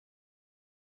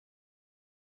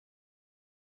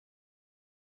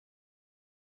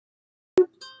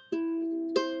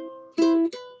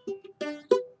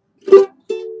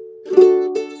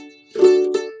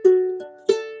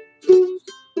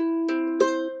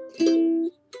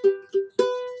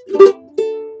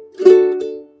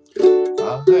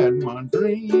had my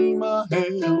dream, I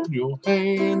held your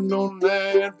hand on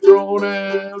that broad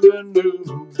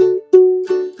avenue.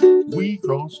 We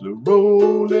crossed the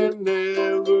road and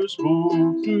never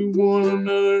spoke to one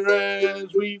another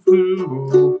as we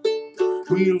flew.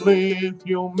 We left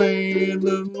your man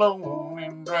alone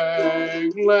and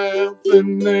dragged,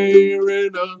 laughing there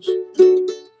at us.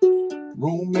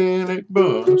 Romantic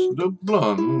bus, the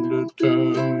blunder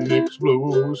turned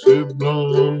explosive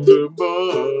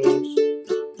blunderbuss.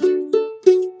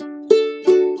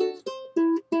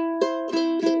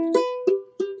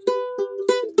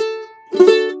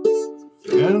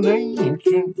 An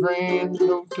ancient grand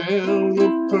hotel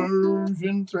of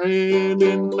Persian thread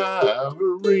and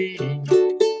ivory.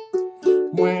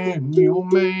 When your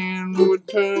man would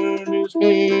turn his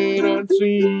head, I'd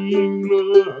see you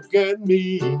look at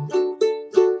me.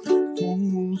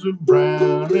 Fools of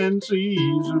brown and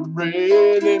seas of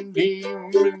red and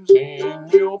demons in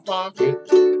your pocket.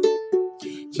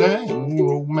 Sang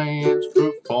romance,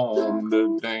 performed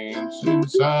a dance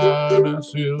inside a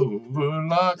silver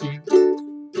locket.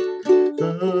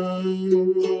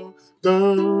 Dun,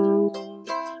 dun,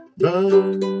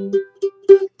 dun,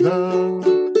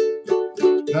 dun,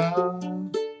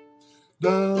 dun,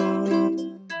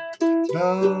 dun,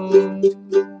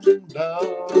 dun,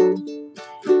 dun.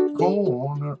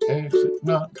 Corner exit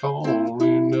not tall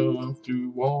enough to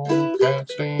walk out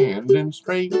standing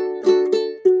straight.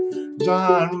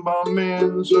 Designed by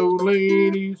men so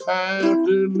ladies have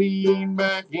to lean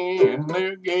back in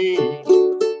their gait.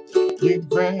 You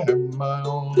grabbed my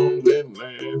arm and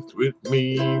left with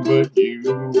me, but you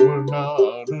were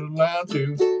not allowed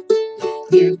to.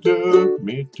 You took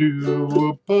me to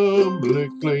a public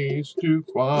place to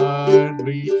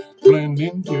quietly blend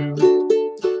into.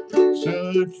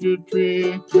 Such a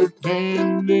trick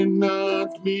pretending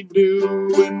not to be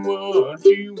doing what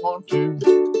you want to.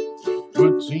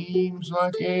 But seems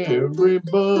like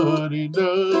everybody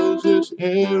does this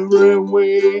every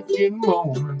waking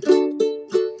moment.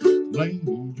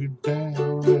 Laid you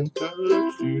down and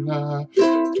touched you like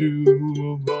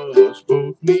two of us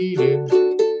both needed.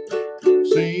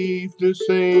 Safe to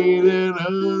say that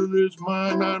others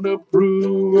might not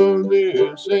approve of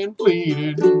this and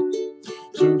pleaded.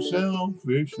 So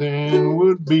selfish then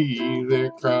would be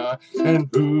their cry, and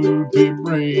who'd be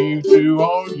brave to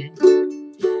argue?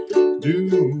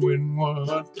 Doing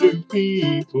what two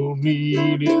people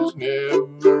need is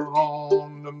never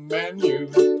on the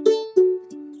menu.